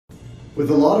With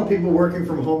a lot of people working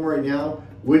from home right now,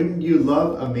 wouldn't you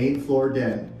love a main floor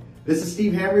den? This is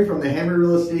Steve Hamre from the Hamre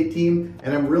Real Estate team,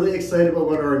 and I'm really excited about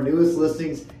one of our newest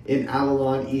listings in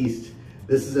Avalon East.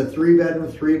 This is a 3-bedroom,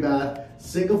 3-bath,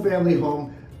 single-family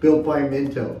home built by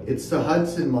Minto. It's the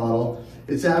Hudson model.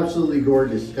 It's absolutely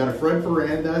gorgeous. It's got a front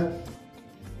veranda,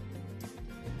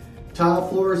 tile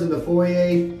floors in the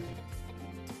foyer.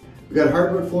 We've got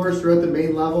hardwood floors throughout the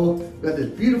main level. We've got this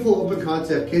beautiful open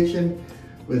concept kitchen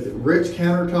with rich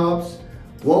countertops,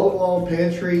 wall-to-wall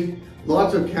pantry,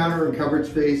 lots of counter and cupboard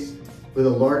space with a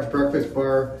large breakfast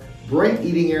bar, bright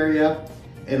eating area,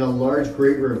 and a large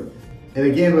great room. And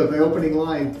again, with my opening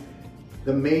line,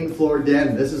 the main floor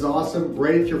den. This is awesome,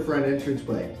 right at your front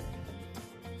entranceway.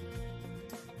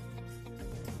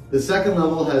 The second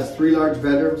level has 3 large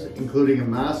bedrooms, including a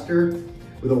master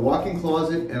with a walk-in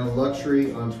closet and a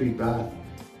luxury ensuite bath.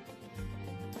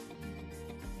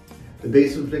 The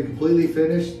basement's been completely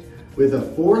finished with a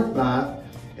 4th bath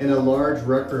and a large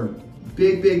rec room.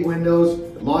 Big windows,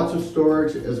 lots of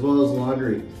storage, as well as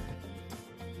laundry.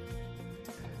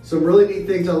 Some really neat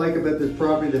things I like about this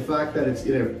property, the fact that it's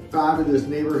in a fabulous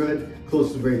neighborhood,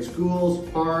 close to great schools,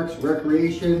 parks,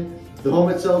 recreation. The home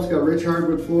itself's got rich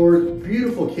hardwood floors,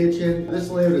 beautiful kitchen. This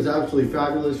layout is absolutely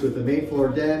fabulous with the main floor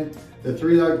den, the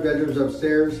 3 large bedrooms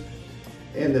upstairs,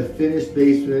 and the finished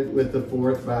basement with the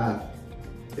 4th bath.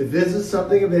 If this is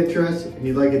something of interest and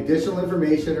you'd like additional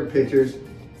information or pictures,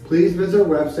 please visit our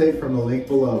website from the link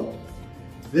below.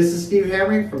 This is Steve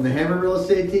Hamre from the Hamre Real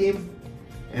Estate team,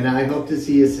 and I hope to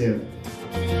see you soon.